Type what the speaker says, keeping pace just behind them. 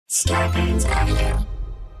Starburns Audio.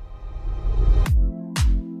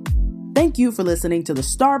 Thank you for listening to the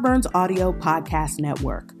Starburns Audio Podcast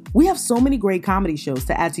Network. We have so many great comedy shows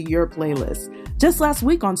to add to your playlist. Just last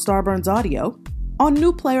week on Starburns Audio, on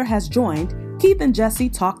New Player Has Joined, Keith and Jesse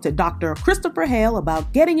talked to Dr. Christopher Hale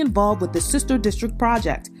about getting involved with the Sister District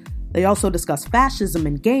Project. They also discuss fascism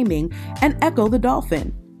in gaming and Echo the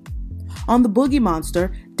Dolphin. On The Boogie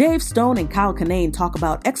Monster, Dave Stone and Kyle Kinane talk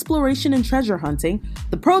about exploration and treasure hunting,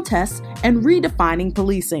 the protests, and redefining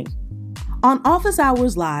policing. On Office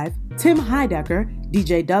Hours Live, Tim Heidecker,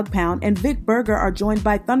 DJ Doug Pound, and Vic Berger are joined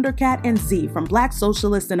by Thundercat and Z from Black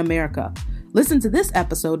Socialists in America. Listen to this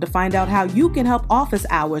episode to find out how you can help Office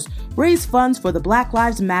Hours raise funds for the Black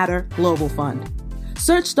Lives Matter Global Fund.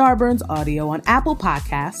 Search Starburns Audio on Apple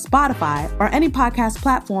Podcasts, Spotify, or any podcast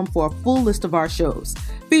platform for a full list of our shows,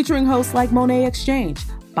 featuring hosts like Monet Exchange,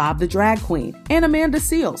 Bob the Drag Queen, and Amanda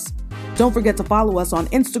Seals. Don't forget to follow us on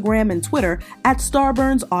Instagram and Twitter at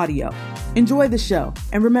Starburns Audio. Enjoy the show,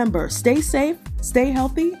 and remember, stay safe, stay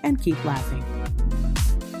healthy, and keep laughing.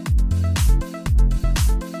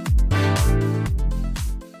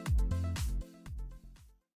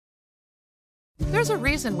 There's a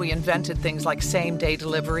reason we invented things like same-day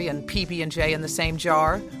delivery and PB&J in the same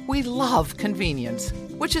jar. We love convenience,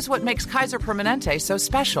 which is what makes Kaiser Permanente so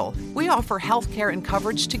special. We offer healthcare and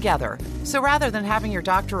coverage together. So rather than having your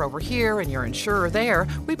doctor over here and your insurer there,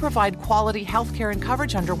 we provide quality healthcare and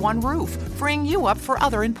coverage under one roof, freeing you up for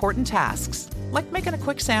other important tasks, like making a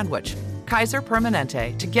quick sandwich. Kaiser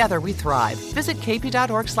Permanente. Together we thrive. Visit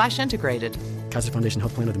kp.org/integrated. Kaiser Foundation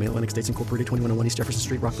Health Plan of the Mid-Atlantic States Incorporated, 2101 East Jefferson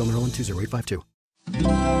Street, Rockville, Maryland, 20852.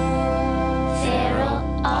 Feral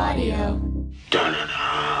Audio. Dun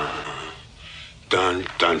dun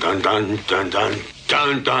dun dun dun dun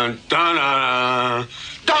dun dun dun dun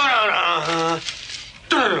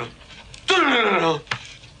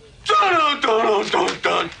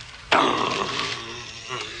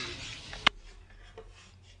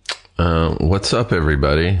What's up,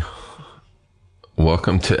 everybody?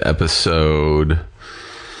 Welcome to episode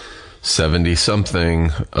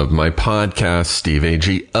 70-something of my podcast, Steve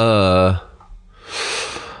A.G.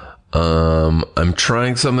 I'm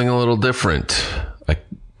trying something a little different. I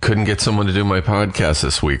couldn't get someone to do my podcast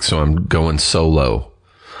this week, so I'm going solo.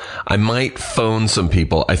 I might phone some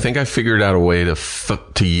people. I think I figured out a way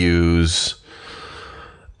to use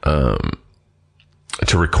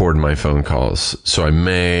to record my phone calls, so I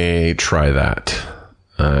may try that,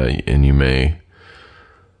 and you may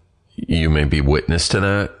be witness to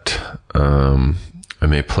that. I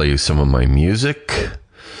may play you some of my music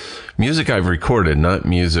I've recorded, not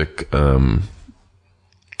music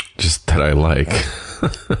just that I like.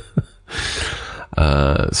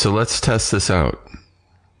 So let's test this out.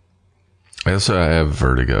 I have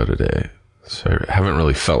vertigo today, so I haven't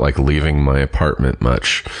really felt like leaving my apartment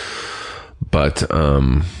much, but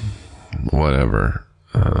whatever.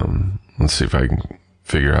 Let's see if I can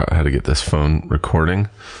figure out how to get this phone recording.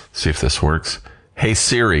 See if this works. Hey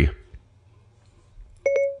Siri,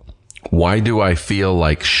 why do I feel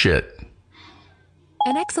like shit?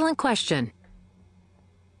 An excellent question.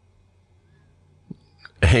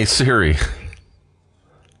 Hey Siri,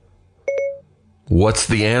 what's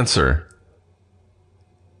the answer?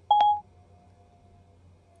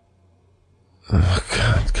 Oh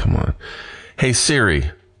God, come on. Hey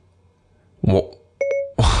Siri,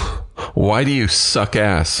 why do you suck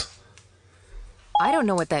ass? I don't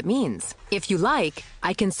know what that means. If you like,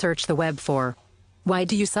 I can search the web for why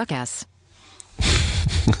do you suck ass?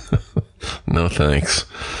 No thanks.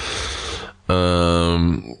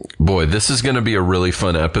 Boy, this is going to be a really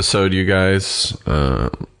fun episode, you guys. I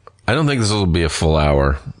don't think this will be a full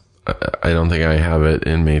hour. I don't think I have it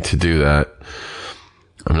in me to do that.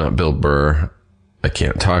 I'm not Bill Burr. I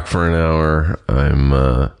can't talk for an hour.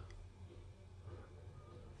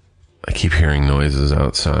 I keep hearing noises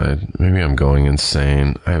outside. Maybe I'm going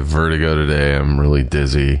insane. I have vertigo today. I'm really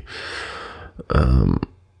dizzy. I'm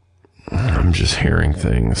just hearing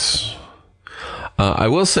things. I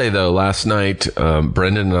will say though, last night,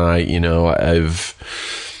 Brendan and I,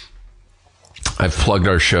 I've plugged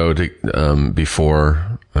our show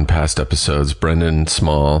before on past episodes. Brendan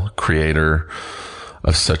Small, creator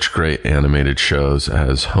of such great animated shows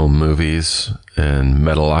as Home Movies and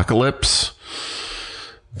Metalocalypse.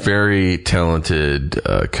 Very talented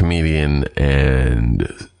comedian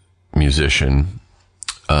and musician.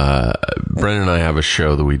 Brendan and I have a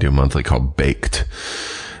show that we do monthly called Baked.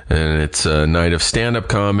 And it's a night of stand-up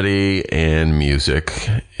comedy and music.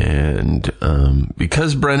 And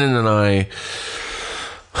because Brendan and I,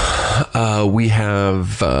 we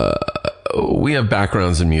have we have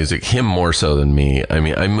backgrounds in music, him more so than me. I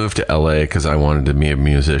mean, I moved to LA because I wanted to be a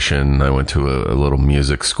musician. I went to a little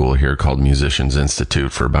music school here called Musicians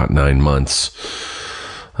Institute for about 9 months.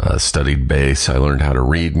 Studied bass. I learned how to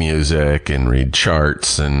read music and read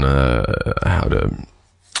charts and how to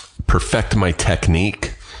perfect my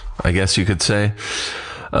technique, I guess you could say.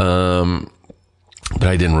 But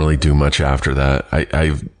I didn't really do much after that.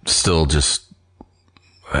 I still just,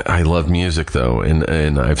 I love music though.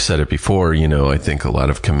 And I've said it before, you know, I think a lot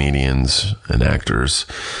of comedians and actors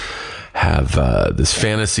have this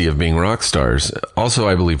fantasy of being rock stars. Also,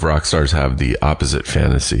 I believe rock stars have the opposite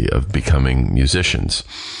fantasy of becoming musicians.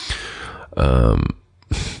 Of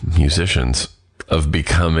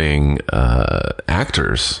becoming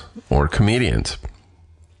actors or comedians.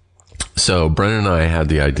 So Brennan and I had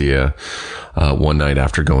the idea one night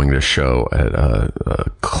after going to a show at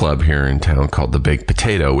a club here in town called the Baked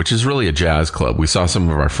Potato, which is really a jazz club. We saw some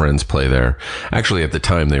of our friends play there. Actually, at the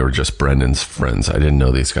time, they were just Brendan's friends. I didn't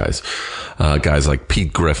know these guys. Guys like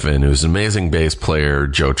Pete Griffin, who's an amazing bass player,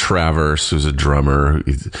 Joe Travers, who's a drummer.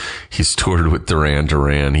 He's toured with Duran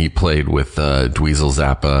Duran. He played with Dweezil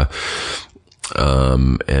Zappa,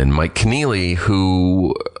 and Mike Keneally,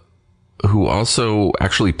 who also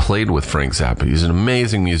actually played with Frank Zappa. He's an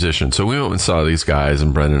amazing musician. So we went and saw these guys,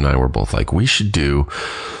 and Brendan and I were both like, we should do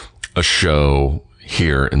a show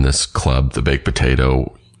here in this club, the Baked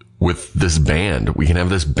Potato, with this band. We can have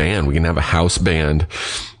this band. We can have a house band.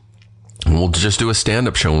 And we'll just do a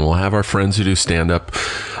stand-up show, and we'll have our friends who do stand-up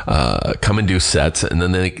come and do sets, and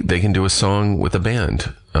then they can do a song with a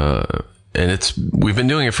band. And we've been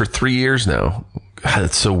doing it for 3 years now. God,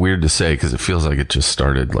 it's so weird to say because it feels like it just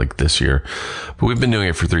started like this year, but we've been doing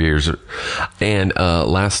it for 3 years. And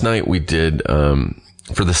last night we did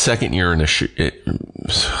for the second year in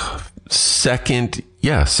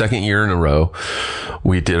second year in a row,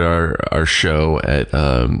 we did our show at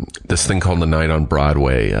this thing called the Night on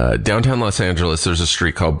Broadway, downtown Los Angeles. There's a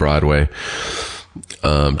street called Broadway.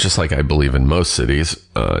 Just like I believe in most cities,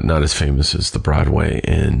 not as famous as the Broadway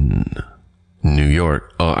in New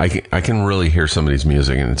York. Oh, I can really hear somebody's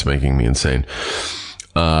music and it's making me insane.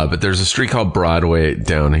 But there's a street called Broadway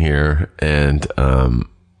down here, and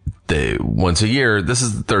they once a year, this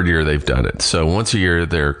is the third year they've done it. So once a year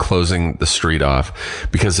they're closing the street off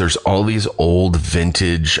because there's all these old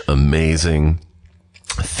vintage amazing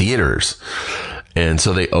theaters. And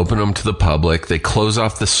so they open them to the public. They close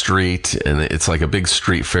off the street, and it's like a big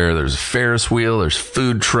street fair. There's a Ferris wheel. There's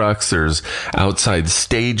food trucks. There's outside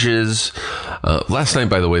stages. Last night,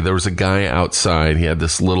 by the way, there was a guy outside. He had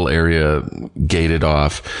this little area gated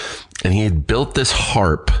off, and he had built this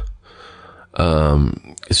harp.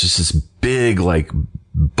 It's just this big, like,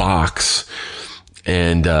 box.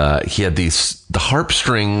 And he had the harp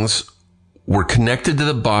strings were connected to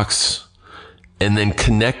the box and then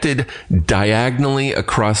connected diagonally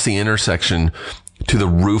across the intersection to the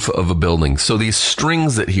roof of a building. So these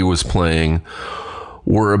strings that he was playing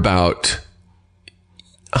were about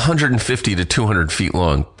 150 to 200 feet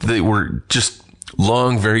long. They were just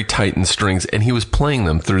long, very tightened strings, and he was playing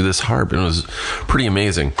them through this harp, and it was pretty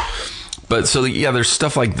amazing. But so, yeah, there's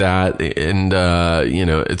stuff like that, and, you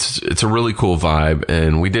know, it's a really cool vibe,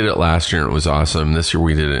 and we did it last year, and it was awesome. This year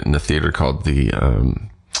we did it in a theater called the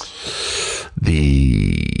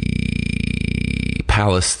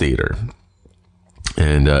Palace Theater,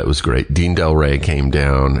 and it was great. Dean Del Rey came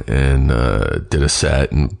down and did a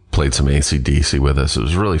set and played some AC/DC with us. It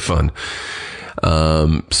was really fun.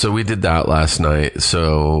 So we did that last night.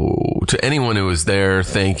 So to anyone who was there,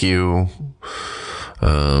 thank you.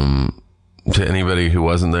 To anybody who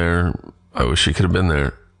wasn't there, I wish you could have been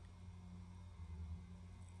there.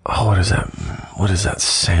 Oh, what is that? What is that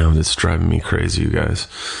sound? It's driving me crazy, you guys.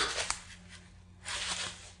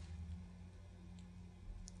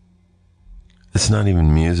 It's not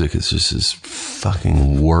even music. It's just this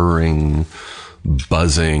fucking whirring,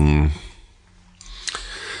 buzzing.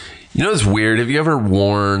 You know what's weird? Have you ever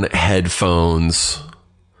worn headphones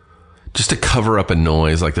just to cover up a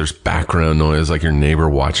noise? Like there's background noise, like your neighbor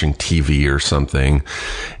watching TV or something.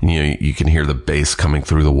 And you can hear the bass coming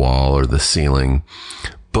through the wall or the ceiling.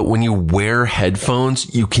 But when you wear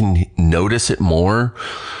headphones, you can notice it more.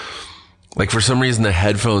 Like for some reason, the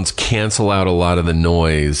headphones cancel out a lot of the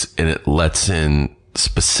noise and it lets in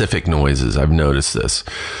specific noises. I've noticed this.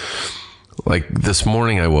 Like this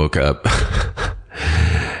morning I woke up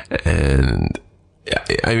and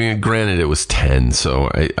I mean, granted it was 10, so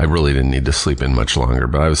I really didn't need to sleep in much longer,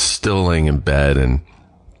 but I was still laying in bed and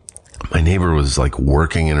my neighbor was like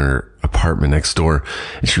working in her apartment next door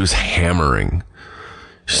and she was hammering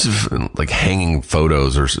she's like hanging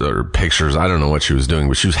photos or pictures. I don't know what she was doing,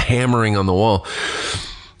 but she was hammering on the wall.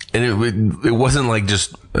 And it wasn't like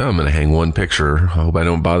just, oh, I'm going to hang one picture. I hope I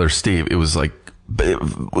don't bother Steve. It was like, it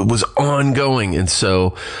was ongoing. And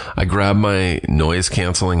so I grabbed my noise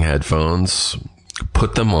canceling headphones,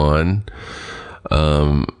 put them on,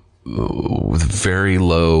 with very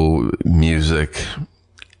low music,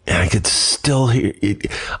 and I could still hear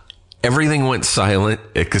it. Everything went silent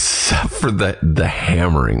except for the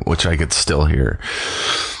hammering, which I could still hear.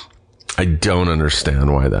 I don't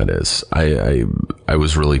understand why that is. I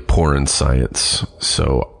was really poor in science,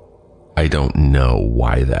 so I don't know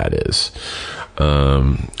why that is.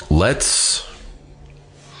 Let's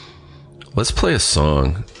play a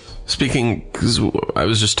song. Speaking, because I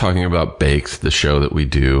was just talking about Baked, the show that we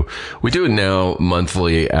do. We do it now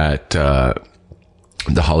monthly at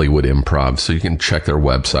the Hollywood Improv, so you can check their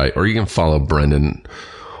website, or you can follow Brendan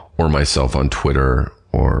or myself on Twitter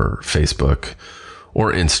or Facebook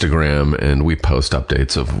or Instagram, and we post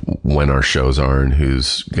updates of when our shows are and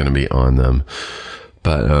who's going to be on them.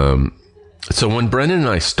 But so when Brendan and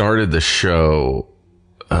I started the show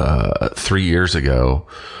 3 years ago,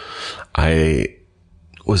 I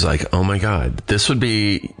was like, oh my God, this would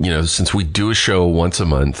be, since we do a show once a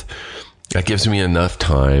month, that gives me enough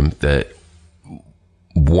time that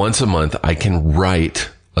once a month I can write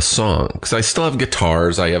a song, because I still have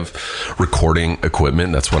guitars. I have recording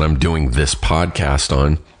equipment. That's what I'm doing this podcast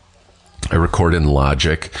on. I record in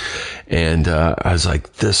Logic, and I was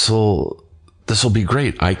like, this'll be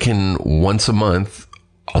great. I can, once a month,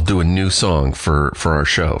 I'll do a new song for our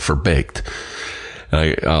show, for Baked.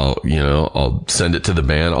 I'll send it to the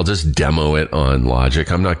band. I'll just demo it on Logic.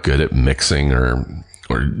 I'm not good at mixing or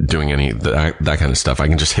doing any that kind of stuff. I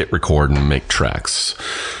can just hit record and make tracks,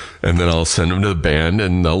 and then I'll send them to the band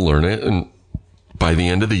and they'll learn it. And by the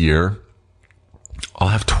end of the year, I'll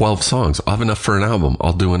have 12 songs. I'll have enough for an album.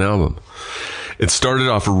 I'll do an album. It started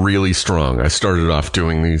off really strong. I started off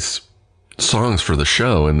doing these songs for the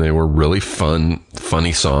show, and they were really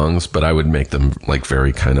funny songs, but I would make them like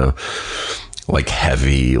very kind of like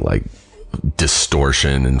heavy, like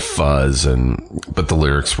distortion and fuzz, but the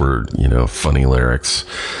lyrics were, funny lyrics,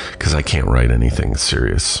 because I can't write anything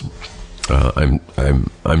serious. I'm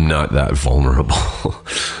not that vulnerable.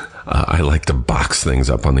 I like to box things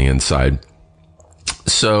up on the inside.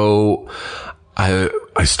 So I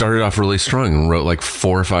started off really strong and wrote like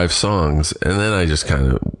 4 or 5 songs, and then I just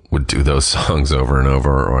kind of would do those songs over and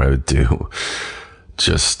over, or I would do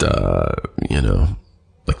just,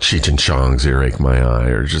 like Cheech and Chong's Earache My Eye,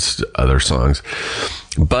 or just other songs.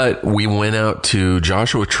 But we went out to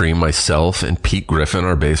Joshua Tree, myself and Pete Griffin,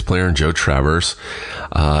 our bass player, and Joe Travers,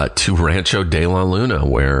 to Rancho de la Luna,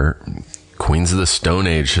 where Queens of the Stone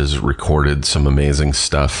Age has recorded some amazing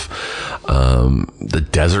stuff. The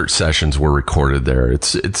Desert Sessions were recorded there.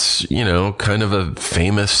 It's kind of a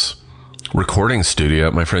famous recording studio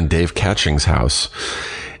at my friend Dave Catching's house.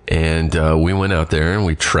 And we went out there and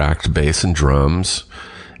we tracked bass and drums.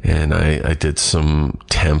 And I did some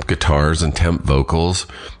temp guitars and temp vocals.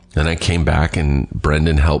 Then I came back and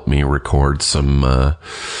Brendan helped me record some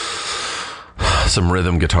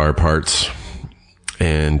rhythm guitar parts.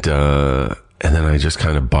 And then I just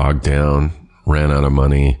kind of bogged down, ran out of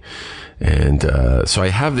money. And so I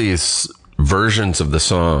have these versions of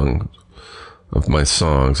my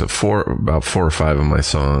songs, about 4 or 5 of my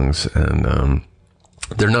songs. And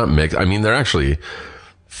they're not mixed. I mean, they're actually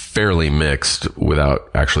fairly mixed without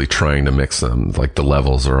actually trying to mix them. Like, the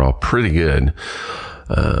levels are all pretty good.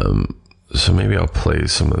 So maybe I'll play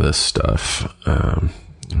some of this stuff. I'm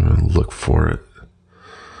gonna look for it.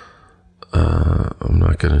 I'm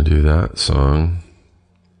not gonna do that song.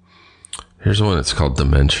 Here's one. It's called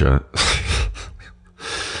Dementia.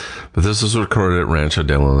 But this was recorded at Rancho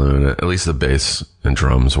de la Luna. At least the bass and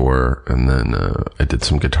drums were. And then I did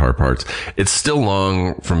some guitar parts. It's still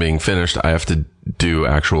long from being finished. I have to do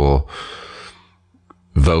actual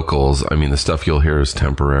vocals. I mean, the stuff you'll hear is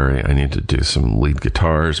temporary. I need to do some lead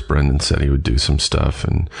guitars. Brendan said he would do some stuff,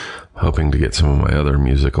 and I'm hoping to get some of my other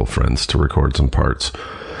musical friends to record some parts.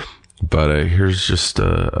 But here's just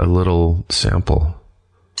a little sample.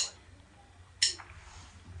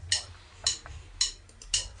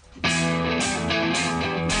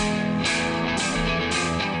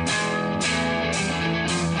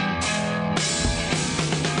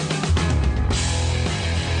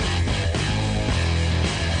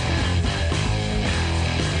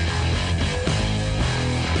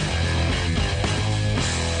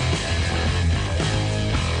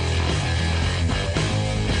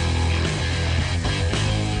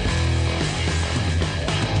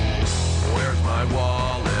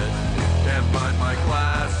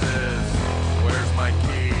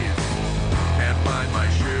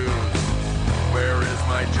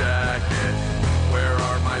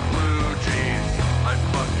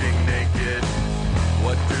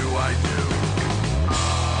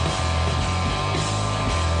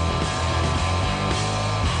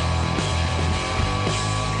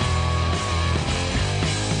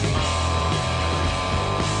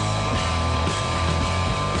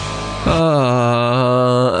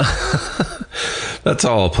 That's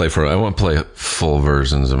all I'll play for. I won't play full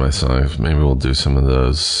versions of my songs. Maybe we'll do some of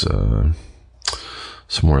those,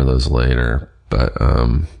 some more of those later. But,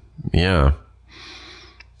 yeah.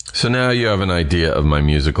 So now you have an idea of my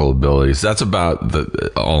musical abilities. That's about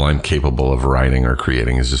all I'm capable of writing or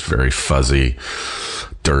creating is just very fuzzy,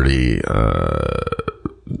 dirty,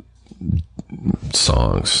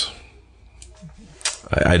 songs.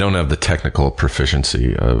 I don't have the technical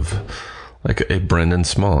proficiency of like a Brendan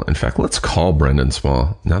Small. In fact, let's call Brendan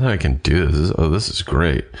Small. Now that I can do this, this is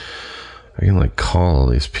great. I can like call all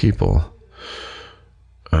these people.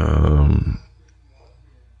 Oh,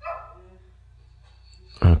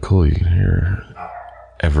 cool. You can hear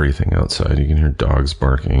everything outside. You can hear dogs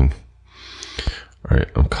barking. All right.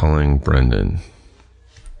 I'm calling Brendan.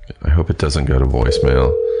 I hope it doesn't go to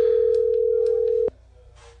voicemail.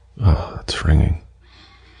 Oh, it's ringing.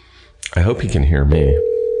 I hope he can hear me.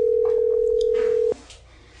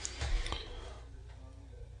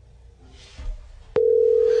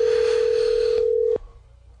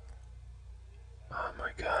 Oh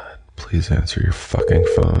my God. Please answer your fucking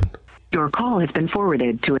phone. Your call has been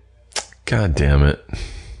forwarded to... God damn it.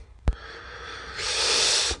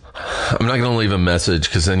 I'm not going to leave a message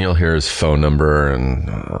because then you'll hear his phone number and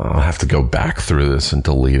I'll have to go back through this and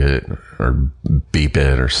delete it or beep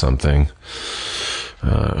it or something.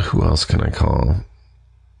 Who else can I call?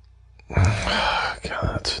 God,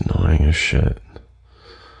 that's annoying as shit.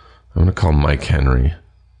 I'm going to call Mike Henry.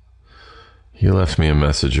 He left me a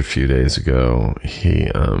message a few days ago.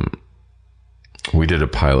 We did a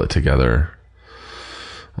pilot together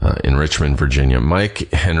in Richmond, Virginia.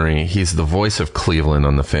 Mike Henry, he's the voice of Cleveland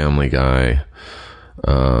on The Family Guy,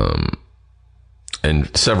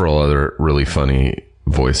 and several other really funny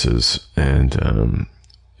voices. And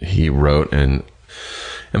he wrote and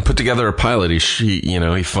put together a pilot.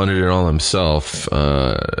 He funded it all himself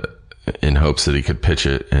in hopes that he could pitch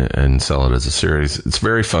it and sell it as a series. It's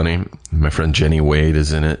very funny. My friend Jenny Wade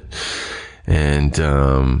is in it, and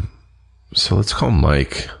so let's call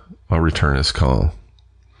Mike. I'll return his call.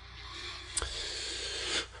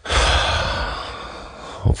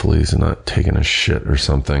 Hopefully he's not taking a shit or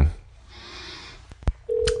something.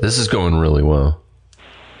 This is going really well.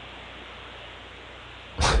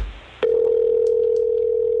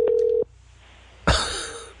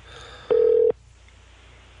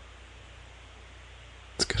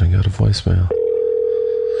 It's gonna go to voicemail.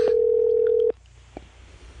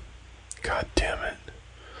 God damn it.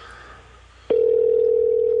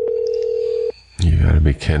 You gotta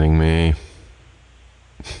be kidding me.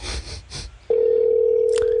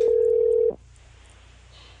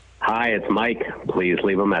 Hi, it's Mike. Please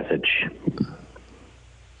leave a message.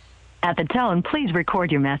 At the tone, please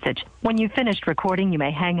record your message. When you've finished recording, you may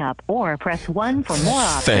hang up or press 1 for more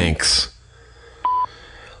options. Thanks.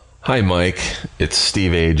 Hi, Mike. It's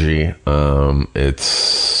Steve Agee. It's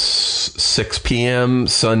 6 p.m.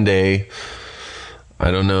 Sunday. I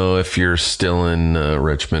don't know if you're still in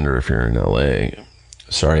Richmond or if you're in LA.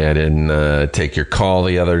 Sorry I didn't take your call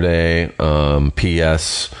the other day.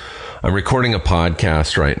 P.S. I'm recording a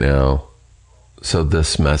podcast right now, so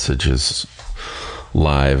this message is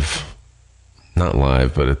live. Not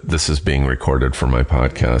live, but this is being recorded for my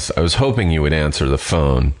podcast. I was hoping you would answer the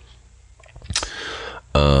phone,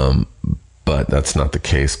 but that's not the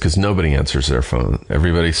case because nobody answers their phone.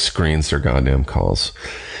 Everybody screens their goddamn calls.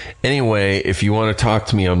 Anyway, if you want to talk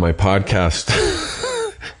to me on my podcast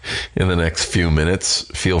in the next few minutes,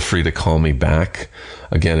 feel free to call me back.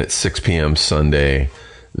 Again, it's 6 p.m. Sunday,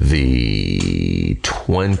 the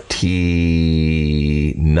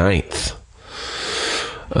 29th.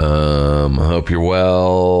 I hope you're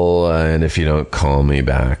well. And if you don't call me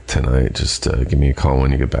back tonight, just give me a call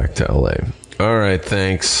when you get back to LA. All right.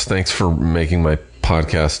 Thanks. Thanks for making my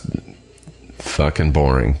podcast fucking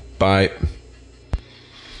boring. Bye.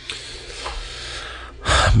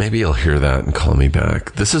 Maybe you'll hear that and call me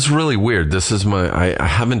back. This is really weird. This is I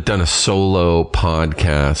haven't done a solo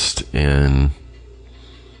podcast in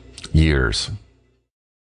years.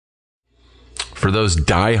 For those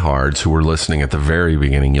diehards who were listening at the very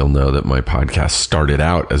beginning, you'll know that my podcast started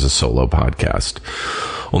out as a solo podcast.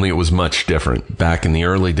 Only it was much different. Back in the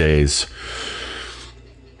early days,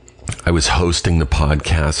 I was hosting the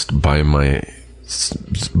podcast by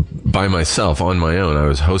myself on my own. I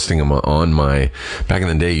was hosting them on my, back in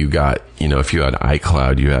the day, you got, if you had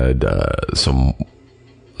iCloud, you had a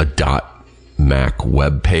 .Mac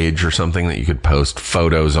web page or something that you could post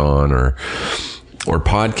photos on or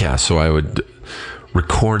podcasts. So I would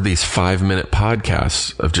record these 5-minute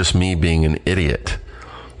podcasts of just me being an idiot.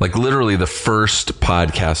 Like literally the first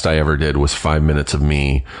podcast I ever did was 5 minutes of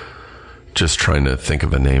me just trying to think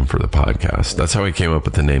of a name for the podcast. That's how I came up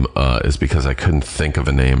with the name is because I couldn't think of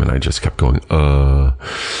a name and I just kept going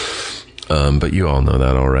but you all know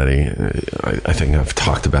that already. I think I've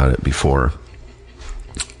talked about it before.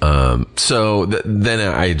 So then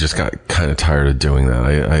I just got kind of tired of doing that.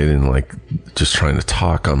 I didn't like just trying to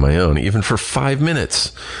talk on my own, even for 5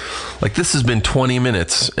 minutes. Like, this has been 20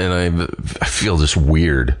 minutes and I feel just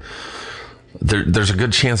weird. There's a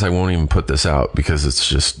good chance I won't even put this out because it's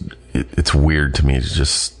just, it's weird to me to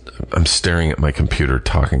just, I'm staring at my computer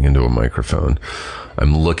talking into a microphone.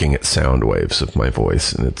 I'm looking at sound waves of my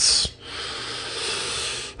voice and it's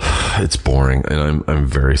boring, and I'm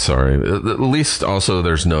very sorry. At least also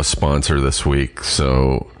there's no sponsor this week,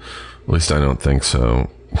 so at least I don't think so.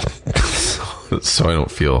 So I don't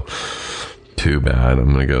feel too bad.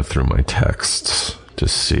 I'm going to go through my texts to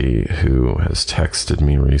see who has texted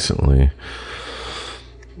me recently.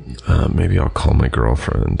 Maybe I'll call my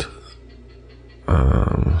girlfriend.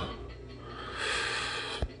 Oh,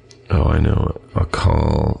 I know. I'm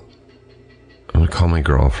going to call my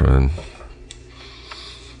girlfriend.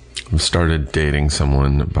 I started dating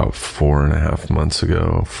someone about 4.5 months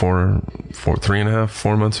ago. 4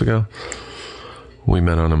 months ago. We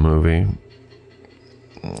met on a movie.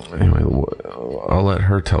 Anyway, I'll let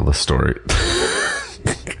her tell the story.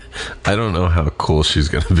 I don't know how cool she's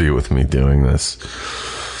going to be with me doing this.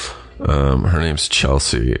 Her name's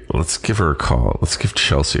Chelsea. Let's give her a call. Let's give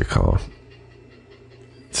Chelsea a call.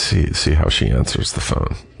 See how she answers the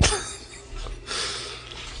phone.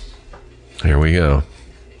 Here we go.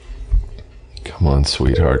 Come on,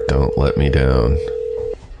 sweetheart. Don't let me down.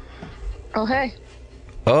 Oh, hey.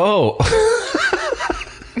 Oh!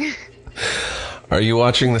 Are you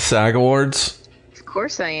watching the SAG Awards? Of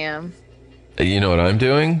course I am. You know what I'm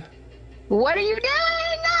doing? What are you doing?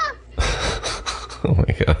 Oh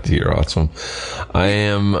my God, you're awesome. I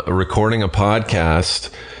am recording a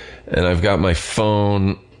podcast and I've got my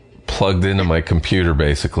phone plugged into my computer,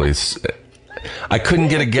 basically. I couldn't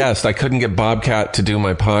get a guest. I couldn't get Bobcat to do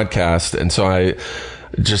my podcast. And so I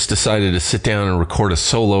just decided to sit down and record a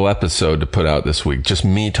solo episode to put out this week. Just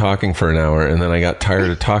me talking for an hour. And then I got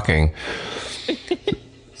tired of talking.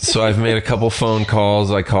 So I've made a couple phone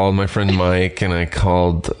calls. I called my friend Mike and I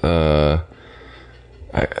called, that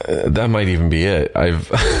might even be it.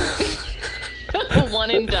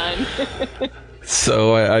 One and done.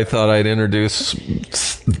 So I thought I'd introduce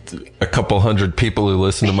a couple hundred people who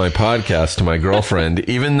listen to my podcast to my girlfriend,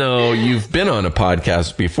 even though you've been on a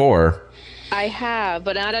podcast before. I have,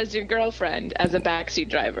 but not as your girlfriend, as a backseat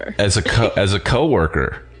driver. As a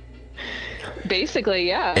coworker. Basically,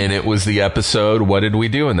 yeah. And it was the episode. What did we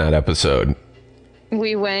do in that episode?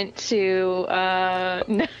 We went to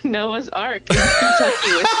Noah's Ark in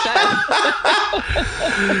Kentucky with Seth.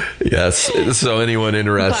 Yes. So anyone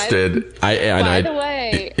interested? By the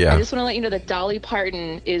way, yeah. I just want to let you know that Dolly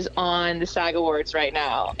Parton is on the SAG Awards right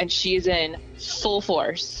now, and she's in full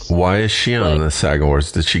force. Why is she on the SAG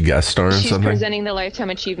Awards? Did she guest star in something? She's presenting the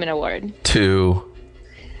Lifetime Achievement Award. To?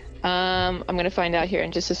 I'm going to find out here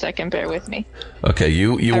in just a second. Bear with me. Okay,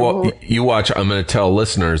 you watch. I'm going to tell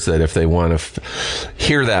listeners that if they want to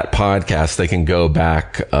hear that podcast, they can go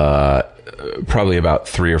back probably about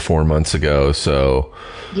 3 or 4 months ago. So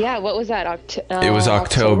yeah, what was that? It was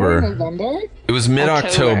October. November? It was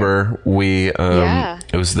mid-October.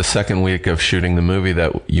 It was the second week of shooting the movie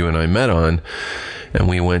that you and I met on, and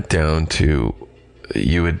we went down to.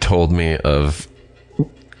 You had told me of.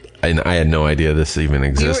 And I had no idea this even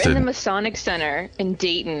existed. We were in the Masonic Center in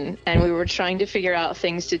Dayton, and we were trying to figure out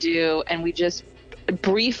things to do, and we just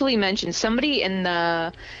briefly mentioned somebody in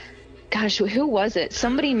the... Gosh, who was it?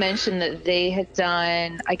 Somebody mentioned that they had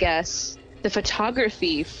done, I guess, the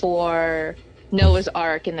photography for Noah's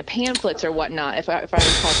Ark and the pamphlets or whatnot, if I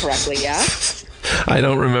recall correctly, yeah? I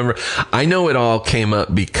don't remember. I know it all came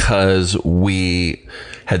up because we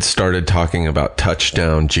had started talking about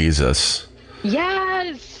Touchdown Jesus.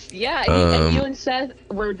 Yes! Yeah, and you and Seth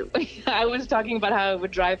were... I was talking about how I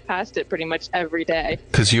would drive past it pretty much every day.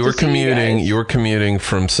 Because you were commuting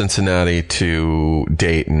from Cincinnati to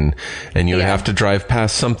Dayton, and you would have to drive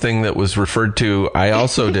past something that was referred to... I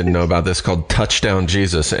also didn't know about this, called Touchdown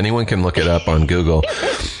Jesus. Anyone can look it up on Google.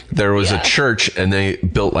 There was a church, and they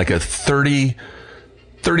built like a 30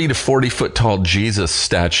 to 40 foot tall Jesus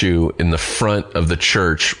statue in the front of the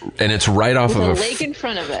church, and it's right off of a lake in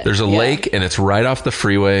front of it. There's a lake, and it's right off the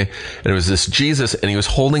freeway, and it was this Jesus, and he was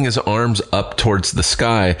holding his arms up towards the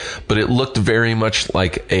sky, but it looked very much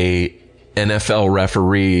like a NFL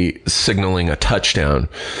referee signaling a touchdown.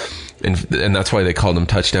 And that's why they called him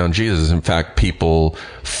Touchdown Jesus. In fact, people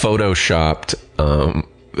photoshopped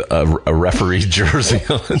a referee jersey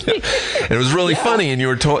on. And it was really funny. And you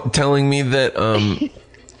were telling me that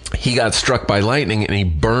he got struck by lightning and he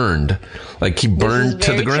burned. Like, he burned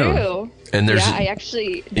to the ground. True. And I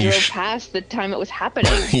actually drove past the time it was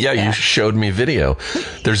happening. You showed me video.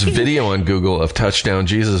 There's video on Google of Touchdown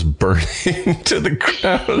Jesus burning to the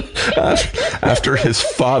ground after his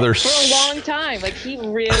father for a long time. Like, he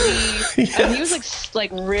really, yes. I mean, he was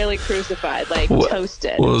like really crucified, like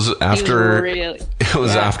toasted. Well, it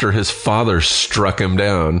was after his father struck him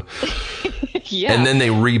down. Yeah. And then they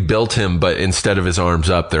rebuilt him, but instead of his arms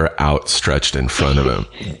up, they're outstretched in front of him.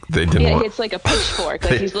 They didn't. It's like a pitchfork,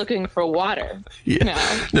 like he's looking for water. Yeah,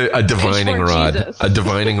 a divining rod, Jesus. A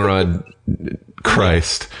divining rod,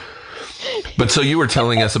 Christ. But so you were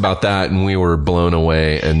telling us about that, and we were blown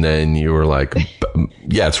away. And then you were like,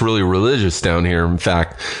 "Yeah, it's really religious down here. In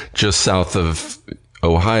fact, just south of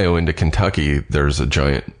Ohio into Kentucky, there's a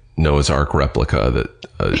giant Noah's Ark replica that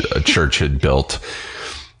a church had built."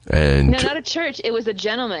 And no, not a church. It was a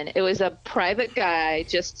gentleman. It was a private guy,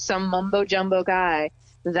 just some mumbo jumbo guy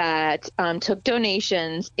that took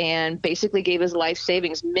donations and basically gave his life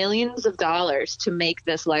savings, millions of dollars, to make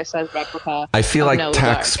this life-size replica. I feel like Noah's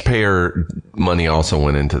Taxpayer money also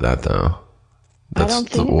went into that, though.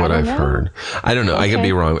 That's what I've heard. I don't know. Okay. I could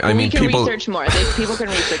be wrong. I mean, people research more. People can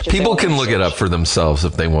research. People can look it up for themselves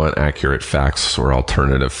if they want accurate facts or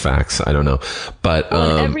alternative facts. I don't know, but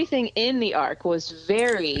everything in the Ark was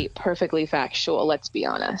very perfectly factual. Let's be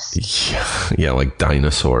honest. Yeah, like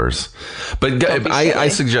dinosaurs. But I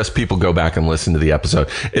suggest people go back and listen to the episode.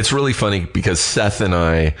 It's really funny because Seth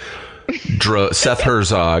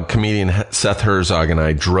Herzog, comedian Seth Herzog, and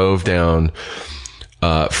I drove down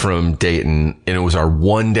from Dayton, and it was our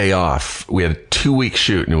one day off. We had a 2-week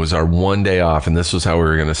shoot, and it was our one day off, and this was how we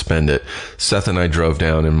were going to spend it. Seth and I drove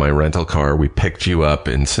down in my rental car. We picked you up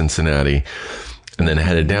in Cincinnati and then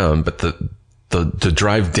headed down. But the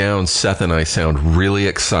drive down, Seth and I sound really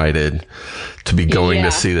excited to be going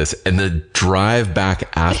to see this. And the drive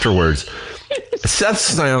back afterwards, Seth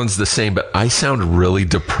sounds the same, but I sound really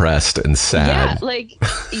depressed and sad. Like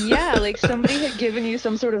somebody had given you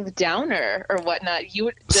some sort of downer or whatnot.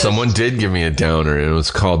 Someone did give me a downer, and it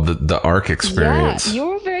was called the Ark Experience. Yeah, you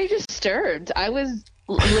were very disturbed. I was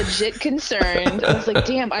legit concerned. I was like,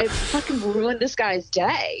 damn, I fucking ruined this guy's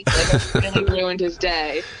day. Like, I really ruined his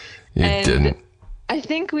day. You didn't. I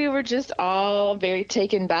think we were just all very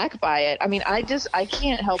taken back by it. I mean, I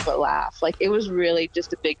can't help but laugh. Like, it was really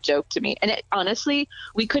just a big joke to me. And honestly,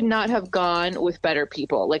 we could not have gone with better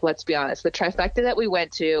people. Like, let's be honest. The trifecta that we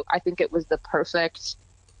went to, I think it was the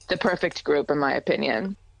perfect group, in my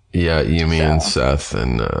opinion. Yeah, you mean Seth,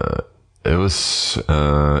 and it was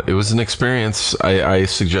an experience. I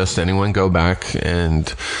suggest anyone go back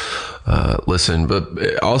and listen.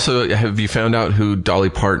 But also, have you found out who Dolly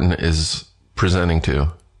Parton is presenting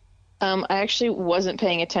to? I actually wasn't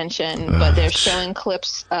paying attention, but they're showing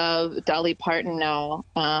clips of Dolly Parton now.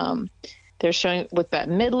 They're showing with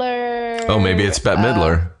Bette Midler. Oh, maybe it's Bette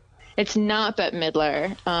Midler. It's not Bette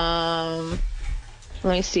Midler.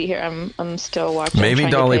 Let me see here. I'm still watching. Maybe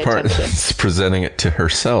Dolly Parton is presenting it to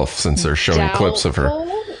herself, since they're showing clips of her.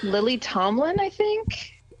 Lily Tomlin, I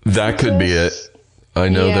think. That could be it. I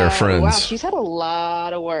know they're friends. Wow, she's had a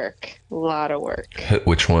lot of work.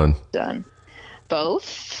 Which one? Done.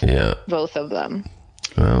 Both. Yeah. Both of them.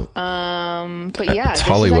 Well, but yeah, it's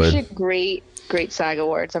Hollywood. Is actually great SAG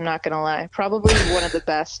Awards. I'm not gonna lie. Probably one of the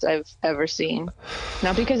best I've ever seen.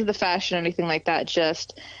 Not because of the fashion or anything like that.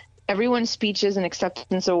 Just everyone's speeches and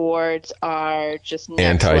acceptance awards are just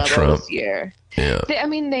next level this year. Yeah.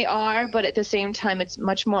 They are, but at the same time, it's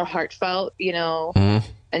much more heartfelt,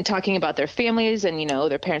 and talking about their families and,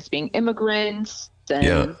 their parents being immigrants.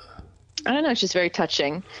 And I don't know. It's just very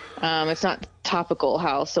touching. It's not topical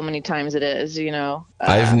how so many times it is,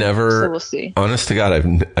 I've never, so we'll see. Honest to God,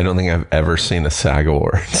 I don't think I've ever seen a SAG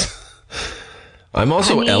Awards. I'm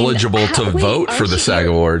also eligible to vote for the SAG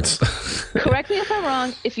Awards. Correct me if I'm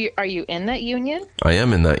wrong. Are you in that union? I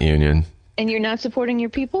am in that union. And you're not supporting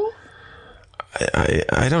your people?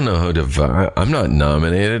 I don't know how to vote. I'm not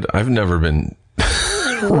nominated. I've never been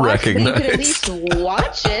recognized. You could at least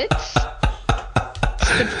watch it.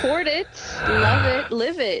 Support it, love it,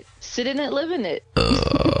 live it, sit in it, live in it.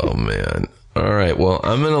 Oh, man. All right. Well,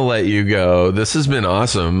 I'm going to let you go. This has been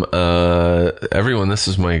awesome. Everyone, this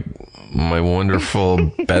is my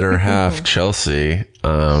wonderful better half, Chelsea.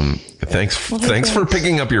 Thanks for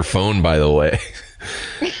picking up your phone, by the way.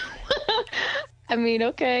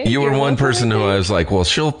 Okay. You were one person who I was like, well,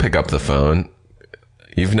 she'll pick up the phone.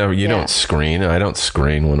 You don't screen. I don't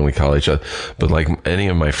screen when we call each other. But like any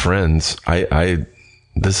of my friends,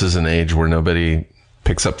 this is an age where nobody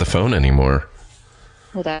picks up the phone anymore.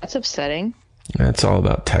 Well, that's upsetting. It's all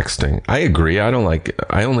about texting. I agree. I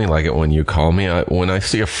only like it when you call me. When I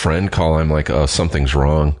see a friend call, I'm like, oh, something's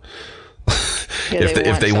wrong. Yeah,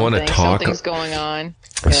 if they want to talk, something's going on.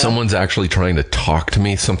 If someone's actually trying to talk to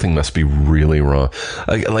me, something must be really wrong.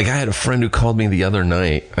 Like I had a friend who called me the other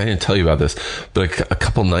night. I didn't tell you about this, but a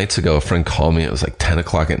couple nights ago, a friend called me. It was like 10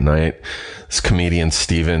 o'clock at night. This comedian,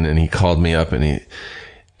 Steven, and he called me up and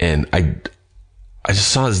I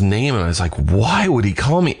just saw his name and I was like, why would he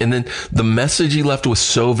call me? And then the message he left was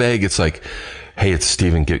so vague. It's like, hey, it's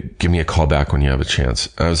Steven. Give me a call back when you have a chance.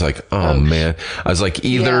 I was like, oh man. I was like,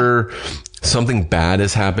 either something bad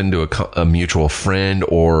has happened to a mutual friend,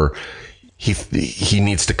 or he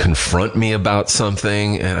needs to confront me about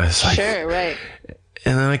something. And I was like, sure, right.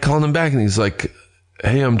 And then I called him back and he's like,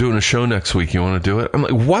 hey, I'm doing a show next week. You want to do it? I'm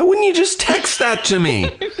like, why wouldn't you just text that to me?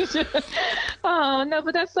 Oh, no,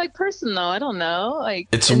 but that's like personal. I don't know. Like,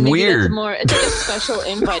 it's weird. It's like a special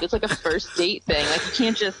invite. It's like a first date thing. Like, you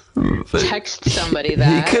can't just text somebody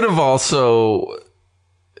that. He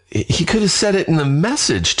could have said it in the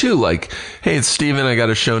message too. Like, hey, it's Steven. I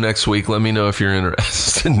got a show next week. Let me know if you're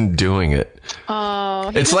interested in doing it.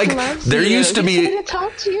 Oh, it's like there used to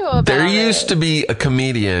be a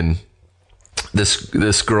comedian.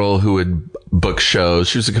 This girl who would book shows.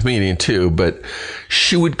 She was a comedian too, but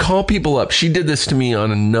she would call people up. She did this to me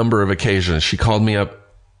on a number of occasions. She called me up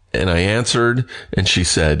and I answered and she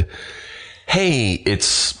said, hey,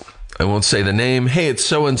 I won't say the name. Hey, it's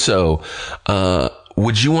so-and-so.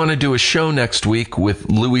 Would you want to do a show next week with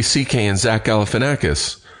Louis C.K. and Zach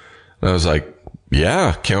Galifianakis? And I was like,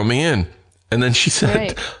 yeah, count me in. And then she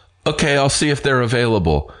said, okay, I'll see if they're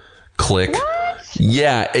available. Click. What?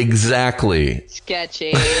 Yeah, exactly.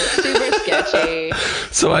 Sketchy. Super sketchy.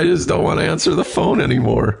 So I just don't want to answer the phone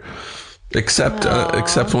anymore. Except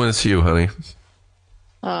when it's you, honey.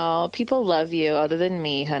 Oh, people love you other than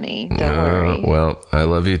me, honey. Don't worry. Well, I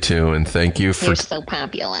love you too, and thank you for... You're so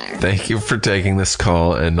popular. Thank you for taking this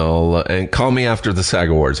call, and and call me after the SAG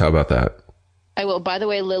Awards. How about that? I will. By the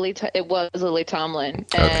way, it was Lily Tomlin,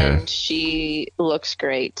 and she looks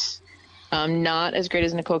great. Not as great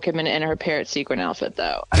as Nicole Kidman in her parrot sequin outfit,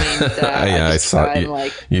 though. I mean, I saw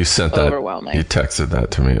you sent that. Overwhelming. You texted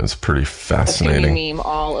that to me. It was pretty fascinating. It's gonna be meme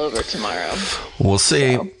all over tomorrow. We'll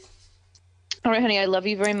see. So. All right, honey. I love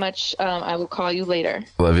you very much. I will call you later.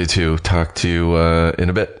 Love you too. Talk to you in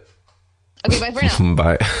a bit. Okay, bye for now.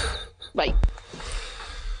 Bye. Bye.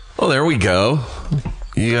 Oh, there we go.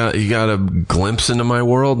 You got a glimpse into my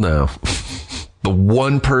world now. The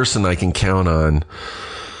one person I can count on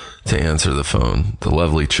to answer the phone, the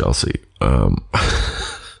lovely Chelsea. Now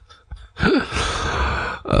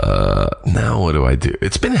what do I do?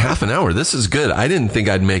 It's been half an hour. This is good. I didn't think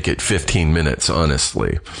I'd make it 15 minutes,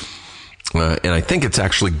 honestly. And I think it's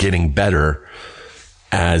actually getting better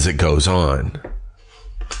as it goes on.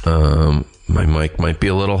 My mic might be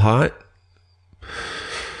a little hot.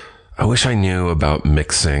 I wish I knew about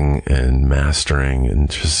mixing and mastering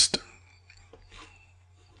and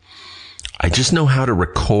I just know how to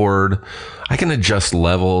record. I can adjust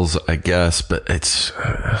levels, I guess, but it's...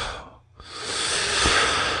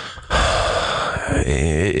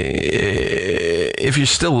 if you're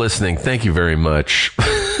still listening, thank you very much.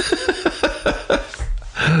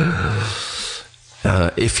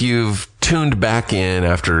 If you've tuned back in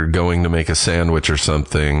after going to make a sandwich or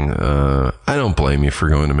something, I don't blame you for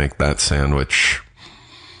going to make that sandwich.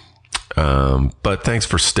 But thanks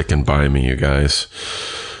for sticking by me, you guys.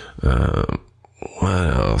 What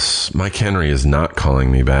else? Mike Henry is not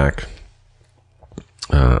calling me back.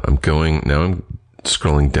 I'm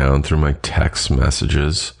scrolling down through my text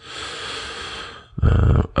messages.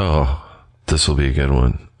 This will be a good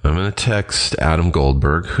one. I'm going to text Adam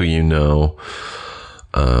Goldberg, who you know.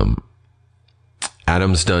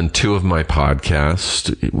 Adam's done 2 of my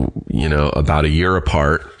podcasts, about a year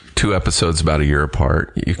apart. 2 episodes about a year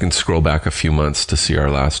apart. You can scroll back a few months to see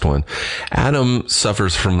our last one. Adam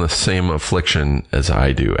suffers from the same affliction as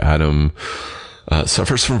I do. Adam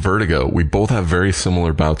suffers from vertigo. We both have very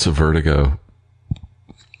similar bouts of vertigo.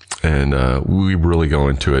 And we really go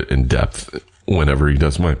into it in depth whenever he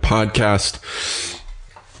does my podcast.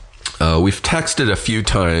 We've texted a few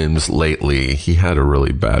times lately. He had a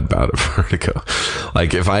really bad bout of vertigo.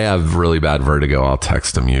 Like, if I have really bad vertigo, I'll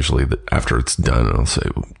text him usually after it's done, and I'll say,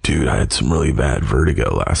 dude, I had some really bad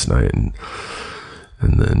vertigo last night. And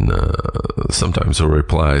then sometimes he'll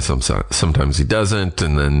reply, sometimes he doesn't,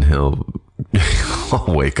 and then I'll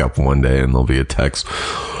wake up one day and there'll be a text,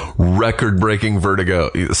 record-breaking vertigo,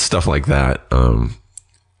 stuff like that.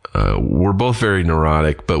 We're both very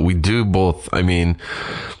neurotic, but we do both,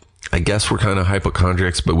 I guess we're kind of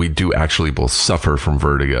hypochondriacs, but we do actually both suffer from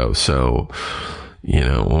vertigo. So,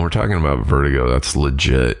 when we're talking about vertigo, that's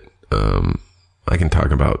legit. I can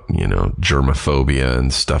talk about, germophobia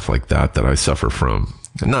and stuff like that I suffer from.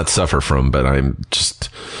 Not suffer from, but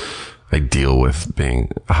I deal with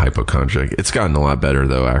being a hypochondriac. It's gotten a lot better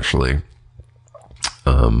though, actually.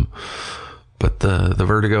 But the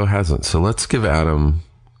vertigo hasn't. So let's give Adam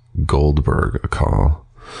Goldberg a call.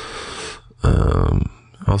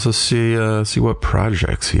 Also see what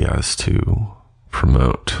projects he has to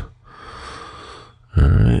promote. All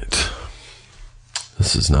right.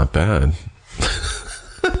 This is not bad.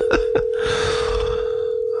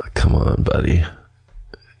 Come on, buddy.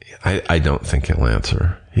 I don't think he'll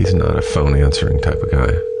answer. He's not a phone answering type of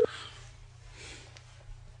guy.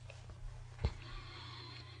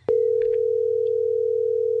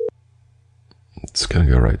 It's going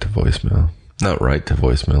to go right to voicemail. Not right to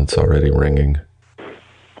voicemail. It's already ringing.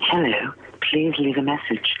 Hello. Please leave a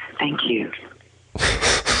message. Thank you.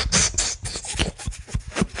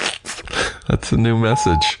 That's a new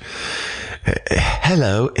message.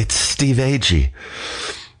 Hello, it's Steve Agee.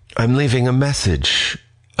 I'm leaving a message.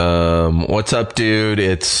 What's up, dude?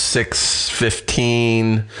 It's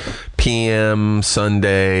 6:15 p.m.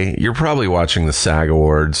 Sunday. You're probably watching the SAG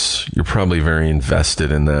Awards. You're probably very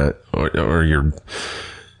invested in that, or you're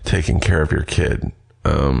taking care of your kid.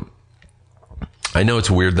 I know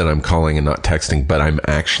it's weird that I'm calling and not texting, but I'm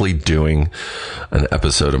actually doing an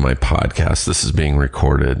episode of my podcast. This is being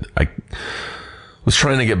recorded. I was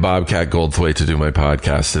trying to get Bobcat Goldthwait to do my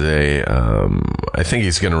podcast today. I think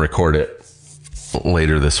he's going to record it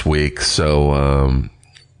later this week. So,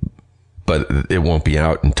 but it won't be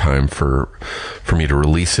out in time for me to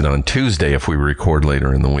release it on Tuesday if we record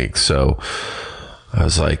later in the week. So I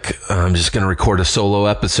was like, I'm just going to record a solo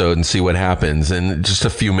episode and see what happens. And just a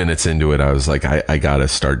few minutes into it, I was like, I got to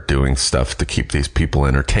start doing stuff to keep these people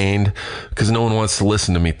entertained because no one wants to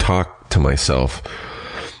listen to me talk to myself.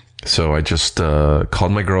 So I just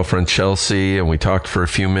called my girlfriend Chelsea and we talked for a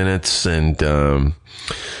few minutes. And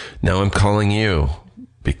now I'm calling you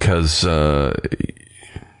because you're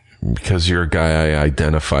a guy I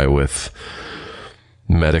identify with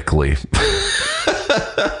medically.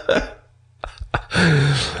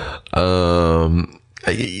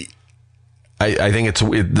 I think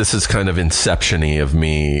this is kind of inception-y of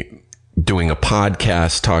me doing a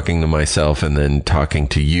podcast, talking to myself, and then talking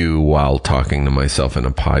to you while talking to myself in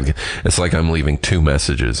a podcast. It's like I'm leaving two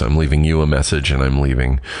messages. I'm leaving you a message, and I'm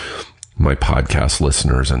leaving my podcast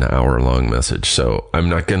listeners an hour-long message. So I'm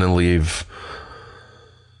not going to leave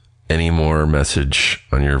any more message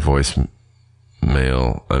on your voicemail.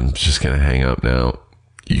 I'm just going to hang up now.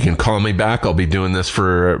 You can call me back. I'll be doing this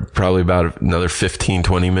for probably about another 15,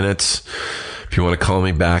 20 minutes. If you want to call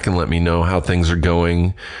me back and let me know how things are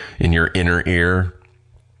going in your inner ear,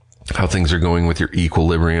 how things are going with your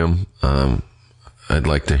equilibrium, I'd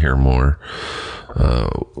like to hear more.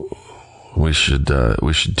 We should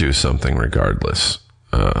do something regardless.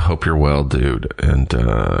 Hope you're well, dude. And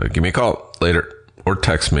give me a call later or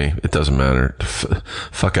text me. It doesn't matter.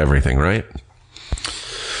 Fuck everything, right?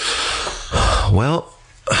 Well,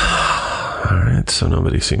 all right, so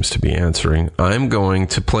nobody seems to be answering. I'm going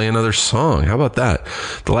to play another song. How about that?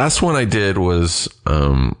 The last one I did was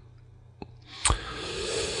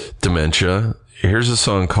dementia. Here's a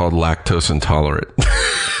song called Lactose Intolerant.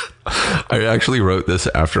 I actually wrote this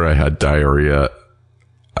after I had diarrhea.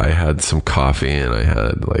 I had some coffee and I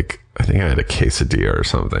think I had a quesadilla or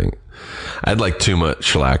something. I had too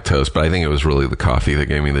much lactose, but I think it was really the coffee that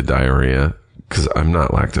gave me the diarrhea. Because I'm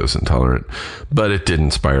not lactose intolerant, but it did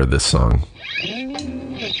inspire this song. Gonna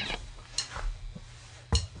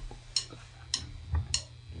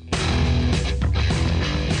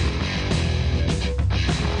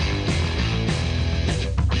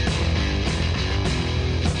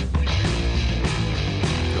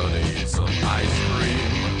eat some ice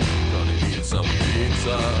cream, gonna eat some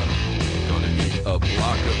pizza, gonna eat a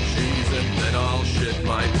block of cheese and then I'll shit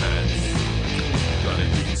my pants. Gonna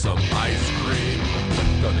eat some ice cream,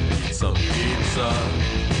 gonna eat some pizza,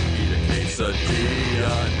 eat a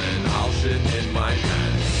quesadilla, and then I'll shit in my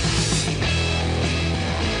pants.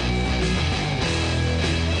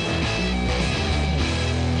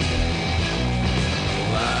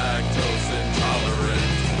 Lactose intolerant.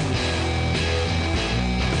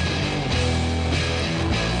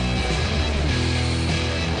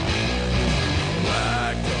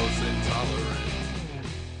 Lactose intolerant.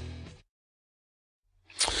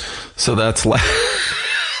 So that's what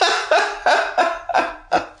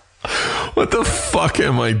the fuck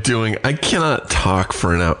am I doing? I cannot talk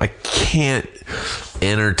for an hour. I can't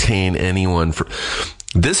entertain anyone for.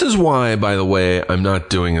 This is why, by the way, I'm not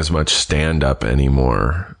doing as much stand-up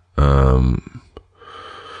anymore. I'm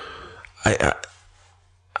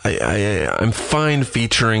fine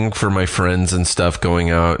featuring for my friends and stuff, going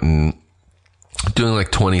out and doing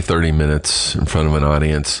like 20, 30 minutes in front of an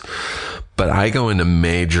audience. But I go into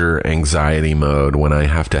major anxiety mode when I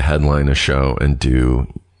have to headline a show and do,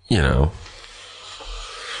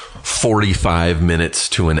 45 minutes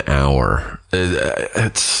to an hour.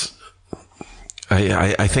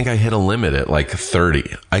 I think I hit a limit at like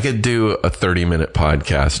 30. I could do a 30-minute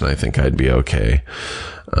podcast and I think I'd be okay.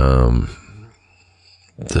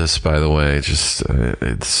 This, by the way,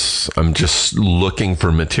 I'm just looking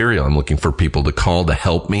for material. I'm looking for people to call to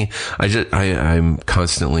help me. I'm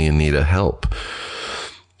constantly in need of help.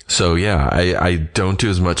 So yeah, I don't do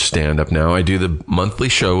as much stand up now. I do the monthly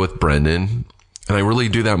show with Brendan, and I really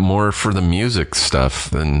do that more for the music stuff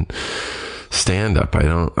than stand up. I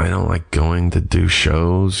don't like going to do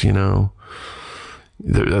shows,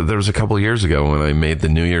 There was a couple of years ago when I made the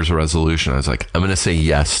New Year's resolution. I was like, I'm going to say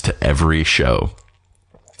yes to every show.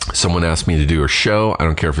 Someone asked me to do a show. I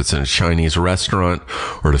don't care if it's in a Chinese restaurant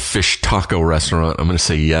or at a fish taco restaurant. I'm going to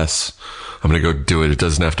say yes. I'm going to go do it. It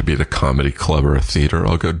doesn't have to be at a comedy club or a theater.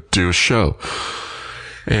 I'll go do a show.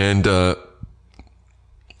 And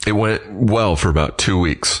it went well for about 2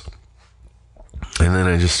 weeks. And then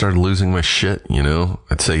I just started losing my shit,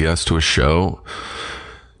 I'd say yes to a show,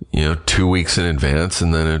 2 weeks in advance,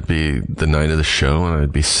 and then it'd be the night of the show, and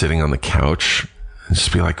I'd be sitting on the couch and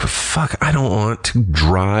just be like, fuck, I don't want to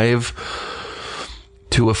drive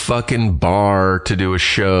to a fucking bar to do a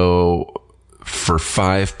show for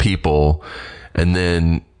 5 people, and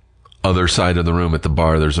then other side of the room at the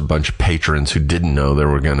bar, there's a bunch of patrons who didn't know there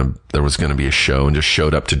was gonna be a show and just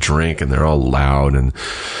showed up to drink, and they're all loud, and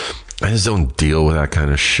I just don't deal with that kind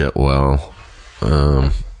of shit well. I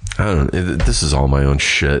don't. This is all my own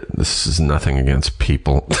shit. This is nothing against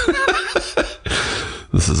people.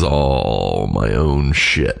 This is all my own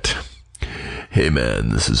shit. Hey man,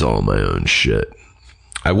 this is all my own shit.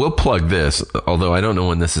 I will plug this, although I don't know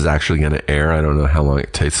when this is actually going to air. I don't know how long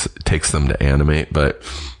it takes them to animate, but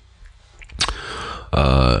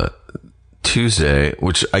Tuesday,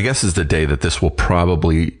 which I guess is the day that this will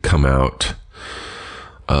probably come out.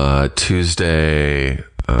 Tuesday,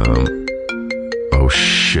 oh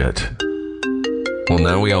shit. Well,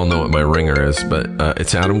 now we all know what my ringer is, but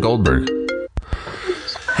it's Adam Goldberg.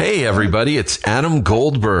 Hey everybody, it's Adam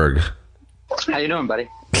Goldberg. How you doing, buddy?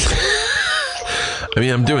 I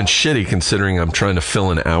mean, I'm doing shitty considering I'm trying to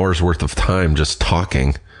fill an hour's worth of time just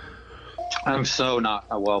talking. I'm so not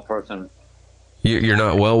a well person. You're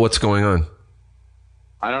not well? What's going on?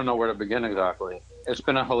 I don't know where to begin exactly. It's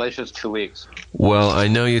been a hellacious 2 weeks. Well, I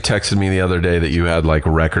know you texted me the other day that you had like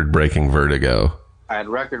record-breaking vertigo. I had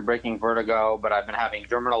record-breaking vertigo, but I've been having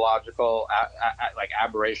dermatological, like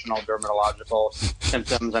aberrational dermatological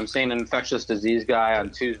symptoms. I'm seeing an infectious disease guy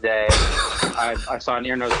on Tuesday. I saw an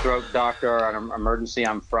ear, nose, throat doctor on an emergency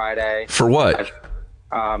on Friday. For what?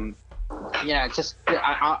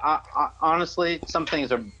 Honestly, some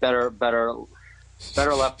things are better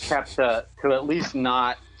left kept to at least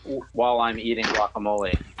not while I'm eating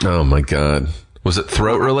guacamole. Oh my God. Was it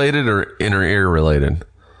throat related or inner ear related?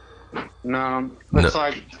 No, it's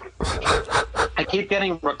like I keep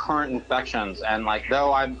getting recurrent infections, and like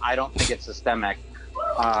though I don't think it's systemic,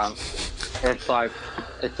 it's like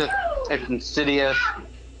it's insidious,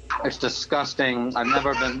 it's disgusting. I've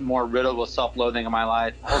never been more riddled with self-loathing in my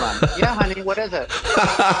life. Hold on, yeah, honey, what is it?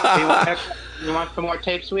 You want some more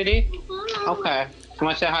tape, sweetie? Okay. You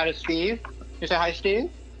want to say hi to Steve? You say hi, Steve?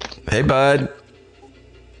 Hey, bud.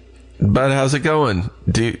 Bud, how's it going?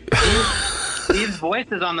 Steve's voice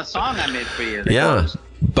is on the song I made for you. Yeah,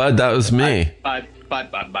 Bud, that was me. Bud.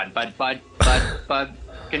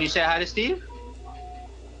 Can you say hi to Steve?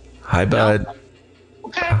 Hi, Bud. No?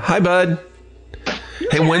 Okay. Hi, Bud.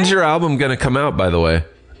 Hey, when's your album going to come out, by the way?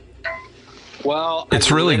 Well,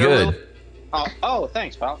 it's really good. Oh,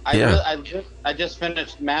 thanks, pal. I just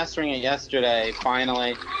finished mastering it yesterday,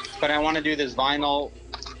 finally. But I want to do this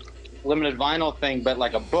limited vinyl thing, but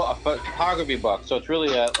like a photography book. So it's really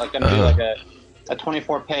going to be like a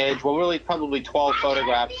 24-page, well, really probably 12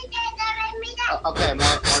 photographs. Okay,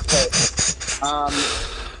 more tape.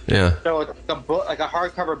 Yeah. So it's a book, like a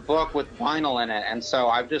hardcover book with vinyl in it, and so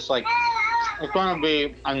I've just like, it's going to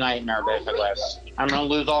be a nightmare basically. I'm going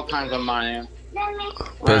to lose all kinds of money.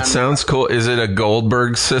 But it sounds cool. Is it a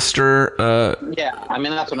Goldberg sister? Yeah, I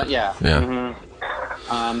mean that's what. Yeah.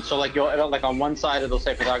 Mm-hmm. So like like on one side it'll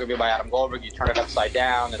say photography by Adam Goldberg. You turn it upside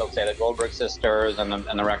down, it'll say the Goldberg sisters, and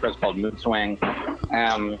the record's called Mood Swing.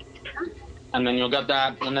 And then you'll get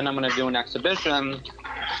that, and then I'm going to do an exhibition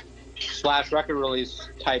slash record release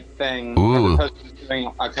type thing, Ooh. as opposed to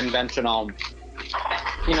doing a conventional,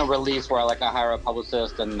 release where like I hire a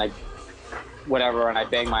publicist and they whatever, and I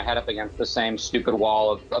bang my head up against the same stupid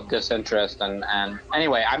wall of disinterest. And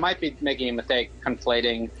anyway, I might be making a mistake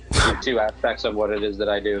conflating the two aspects of what it is that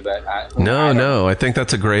I do, but I think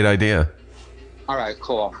that's a great idea. All right,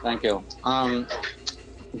 cool, thank you.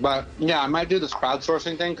 But yeah, I might do this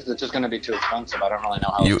crowdsourcing thing because it's just going to be too expensive. I don't really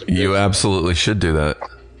know how. You absolutely should do that.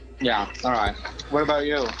 Yeah. All right. What about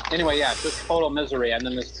you? Anyway, yeah, just total misery, and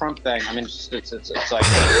then this Trump thing. I mean, it's like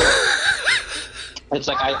it's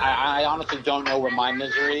like I honestly don't know where my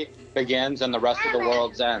misery begins and the rest of the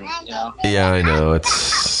world's ends. Yeah, I know,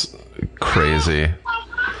 it's crazy.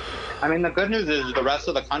 I mean, the good news is the rest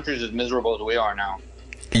of the country's as miserable as we are now.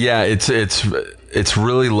 Yeah, it's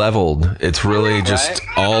really leveled. It's really just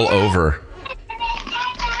all over.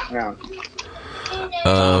 Yeah.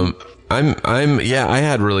 I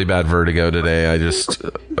had really bad vertigo today. I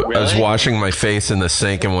was washing my face in the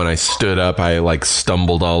sink, and when I stood up, I like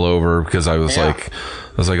stumbled all over because I was like,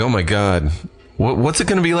 oh my God, what's it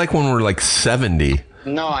going to be like when we're like 70?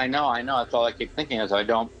 No, I know. That's all I keep thinking is I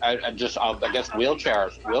guess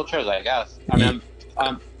wheelchairs, I guess. I mean,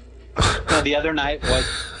 the other night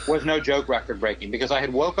was no joke record breaking because I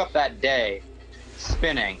had woke up that day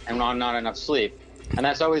spinning and on not enough sleep. And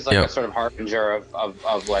that's always like a sort of harbinger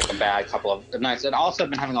of like a bad couple of nights. And also I've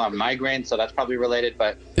been having a lot of migraines, so that's probably related.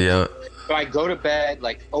 But yeah, so I go to bed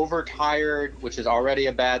like overtired, which is already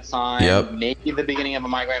a bad sign. Maybe the beginning of a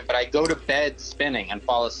migraine. But I go to bed spinning and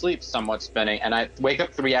fall asleep somewhat spinning, and I wake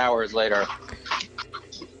up 3 hours later,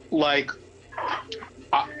 like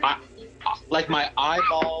my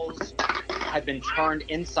eyeballs had been turned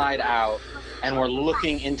inside out and were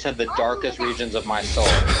looking into the darkest regions of my soul.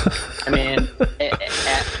 I mean,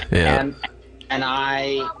 and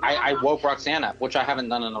I woke Roxanne up, which I haven't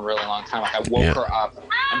done in a really long time. Like I woke her up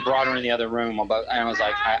and brought her in the other room, and I was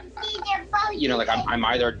like, I'm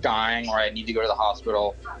either dying or I need to go to the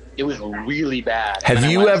hospital. It was really bad. Have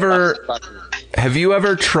you ever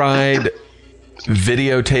tried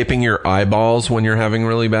videotaping your eyeballs when you're having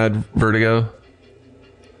really bad vertigo?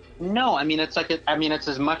 No, I mean, it's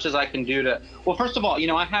as much as I can do to. Well, first of all,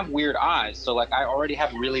 I have weird eyes, so like I already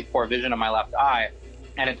have really poor vision of my left eye,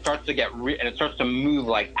 and it starts to get and it starts to move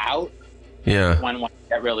like out. Yeah. When I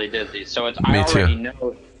get really dizzy, so I already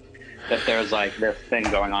know that there's like this thing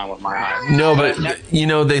going on with my eyes. No, but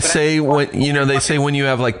they say when you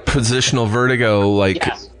have like positional vertigo, like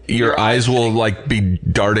your eyes will like be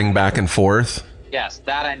darting back and forth. Yes,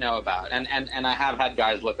 that I know about, and I have had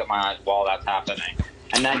guys look at my eyes while that's happening.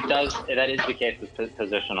 And that is the case with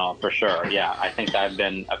positional for sure. Yeah, I think I've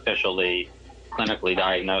been officially clinically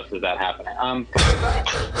diagnosed with that happening.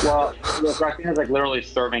 Well, Roxanne is like literally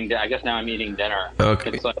serving. I guess now I'm eating dinner. Okay,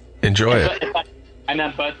 it's like, enjoy it. And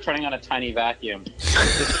then Bud's turning on a tiny vacuum.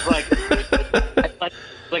 It's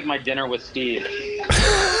like my dinner with Steve.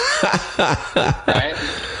 Right?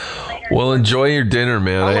 Well, enjoy your dinner,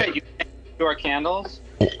 man. Wait, you your candles?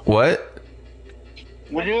 What?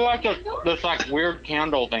 Would you like this like weird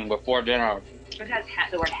candle thing before dinner? It has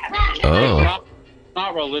the word heaven. Oh.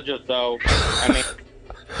 Not religious though. I mean,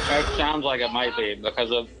 it sounds like it might be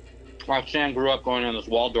because of Roxanne grew up going in this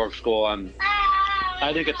Waldorf school, and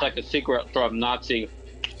I think it's like a secret sort of Nazi,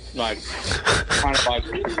 like kind of like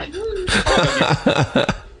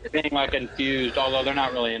being like infused. Although they're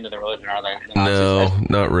not really into the religion, are they? No,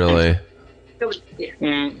 not really.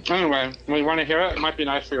 Anyway, you want to hear it? It might be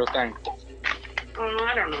nice for your thing.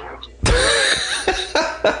 I don't know.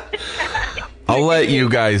 I'll let you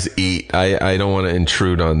guys eat. I don't want to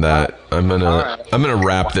intrude on that. I'm gonna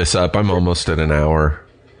wrap this up. I'm almost at an hour.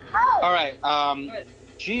 All right.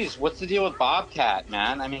 Geez, what's the deal with Bobcat,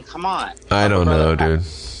 man? I mean, come on. I don't know, dude.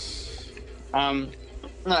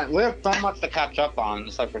 We have so much to catch up on.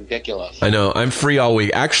 It's like ridiculous. I know. I'm free all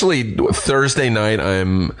week. Actually, Thursday night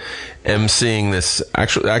I'm emceeing this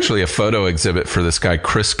actually a photo exhibit for this guy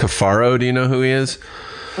Chris Cafaro. Do you know who he is?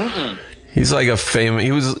 Mm-mm. He's like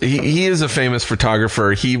he is a famous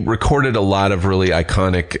photographer. He recorded a lot of really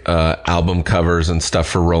iconic album covers and stuff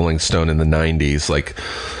for Rolling Stone in the 90s, like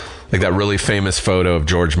that really famous photo of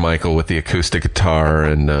George Michael with the acoustic guitar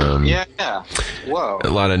and whoa, a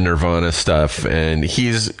lot of Nirvana stuff. And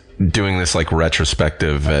he's doing this like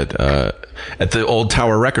retrospective at the old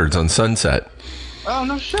Tower Records on Sunset. Oh,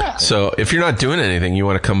 no shit. So if you're not doing anything, you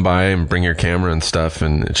want to come by and bring your camera and stuff,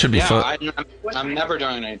 and it should be fun. I'm never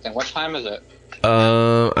doing anything. What time is it?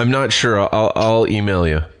 I'm not sure. I'll email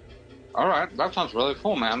you. All right, that sounds really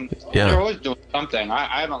cool, man. Yeah. You're always doing something.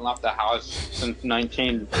 I haven't left the house since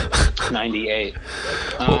 1998.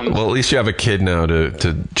 Well, at least you have a kid now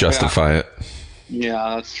to justify it.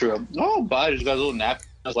 Yeah, that's true. Oh, Bud, he's got a little nap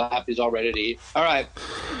in his lap. He's all ready to eat. All right.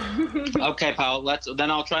 Okay, pal.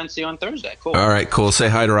 Then I'll try and see you on Thursday. Cool. All right, cool. Say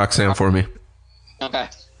hi to Roxanne for me. Okay.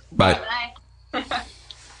 Bye.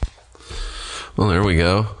 Well, there we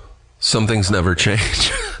go. Some things never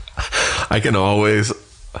change. I can always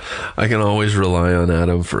rely on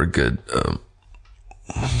Adam for a good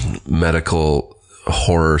medical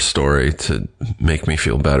horror story to make me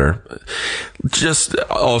feel better. Just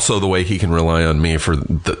also the way he can rely on me for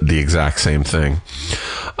the exact same thing.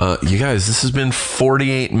 You guys, this has been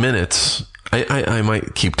 48 minutes. I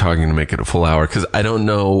might keep talking to make it a full hour because I don't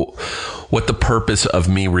know what the purpose of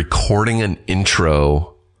me recording an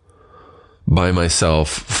intro by myself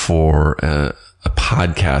for a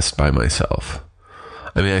podcast by myself.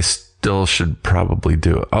 I mean, I still should probably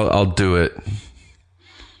do it. I'll do it.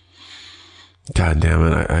 God damn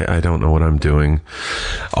it. I don't know what I'm doing.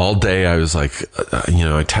 All day I was like,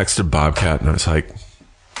 I texted Bobcat and I was like,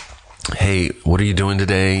 hey, what are you doing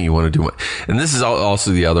today? You want to do what? And this is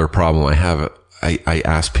also the other problem I have. I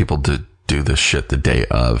ask people to do this shit the day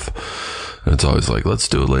of. And it's always like, let's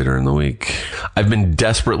do it later in the week. I've been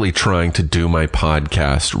desperately trying to do my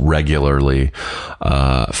podcast regularly.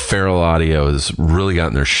 Feral Audio has really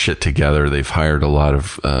gotten their shit together. They've hired a lot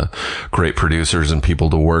of great producers and people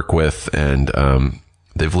to work with, and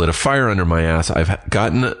they've lit a fire under my ass. I've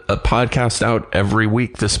gotten a podcast out every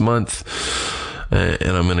week this month,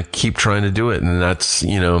 and I'm going to keep trying to do it. And that's,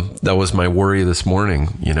 that was my worry this morning,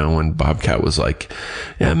 when Bobcat was like,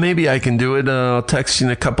 yeah, maybe I can do it. I'll text you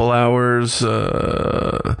in a couple hours.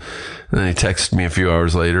 And then he texted me a few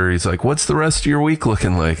hours later. He's like, what's the rest of your week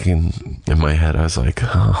looking like? And in my head, I was like,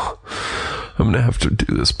 oh, I'm going to have to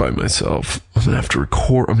do this by myself. I'm going to have to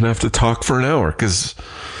record. I'm going to have to talk for an hour because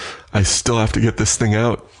I still have to get this thing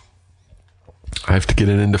out. I have to get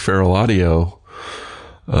it into Feral Audio.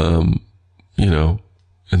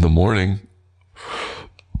 In the morning,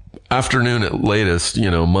 afternoon at latest,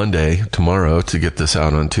 Monday, tomorrow, to get this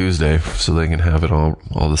out on Tuesday so they can have it all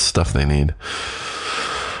the stuff they need.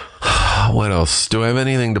 What else? Do I have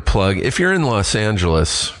anything to plug? If you're in Los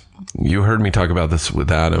Angeles, you heard me talk about this with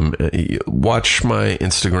Adam. Watch my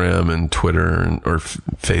Instagram and Twitter or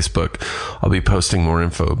Facebook. I'll be posting more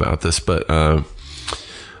info about this, but,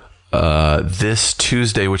 this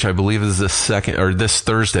Tuesday, which I believe is the second, or this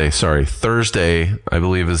Thursday, I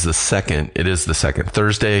believe is the second. It is the second.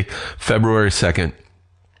 Thursday, February 2nd.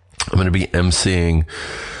 I'm going to be emceeing,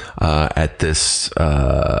 at this,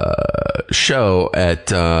 show at,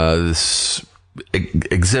 this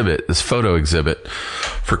exhibit, this photo exhibit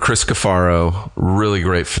for Chris Scafaro, really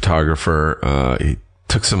great photographer. He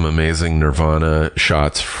took some amazing Nirvana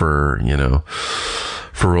shots for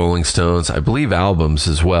Rolling Stones, I believe albums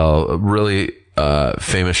as well. A really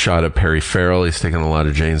famous shot of Perry Farrell. He's taken a lot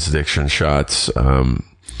of Jane's Addiction shots.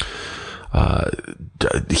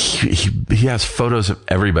 He has photos of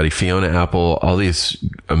everybody, Fiona Apple, all these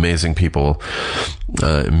amazing people,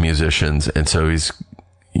 musicians. And so he's,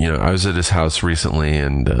 I was at his house recently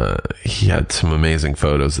and he had some amazing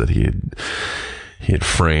photos that he had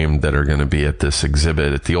framed that are going to be at this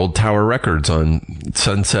exhibit at the Old Tower Records on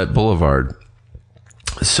Sunset Boulevard.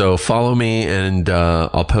 So follow me and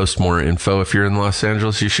I'll post more info. If you're in Los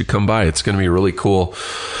Angeles, you should come by. It's going to be a really cool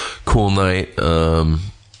night.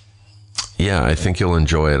 I think you'll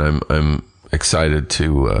enjoy it. I'm excited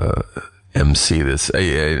to MC this.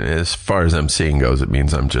 As far as MCing goes, it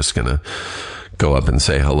means I'm just going to go up and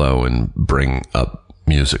say hello and bring up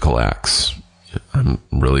musical acts. I'm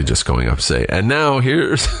really just going up to say, and now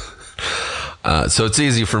here's... So it's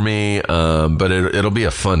easy for me, but it'll be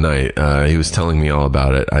a fun night. He was telling me all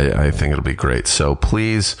about it. I think it'll be great. So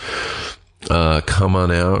please, come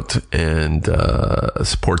on out and,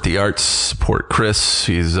 support the arts, support Chris.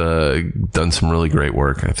 He's, done some really great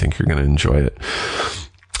work. I think you're going to enjoy it.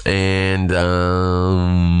 And,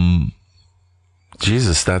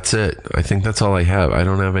 Jesus, that's it. I think that's all I have. I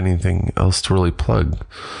don't have anything else to really plug.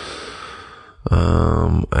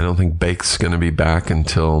 I don't think Bake's going to be back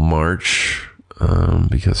until March.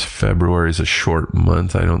 Because February is a short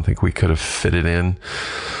month. I don't think we could have fit it in.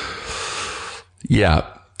 Yeah.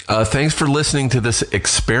 Thanks for listening to this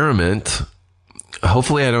experiment.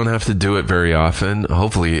 Hopefully I don't have to do it very often.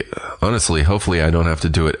 Hopefully I don't have to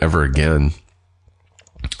do it ever again.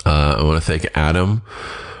 I want to thank Adam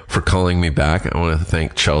for calling me back. I want to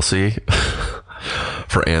thank Chelsea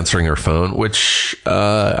for answering her phone, which,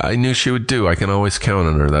 I knew she would do. I can always count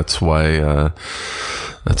on her. That's why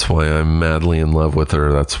That's why I'm madly in love with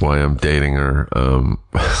her. That's why I'm dating her.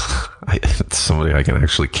 It's somebody I can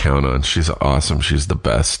actually count on. She's awesome. She's the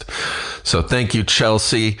best. So thank you,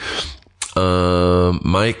 Chelsea.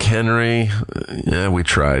 Mike Henry. Yeah, we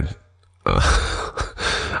tried.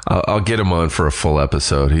 I'll get him on for a full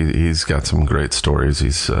episode. He's got some great stories.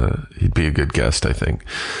 He'd be a good guest, I think.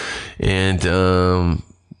 And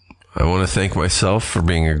I want to thank myself for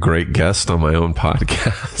being a great guest on my own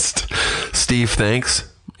podcast. Steve, thanks.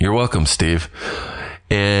 You're welcome, Steve.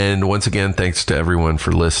 And once again, thanks to everyone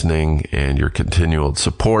for listening and your continual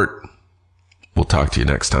support. We'll talk to you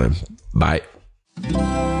next time. Bye. Feral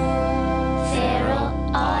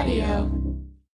Audio.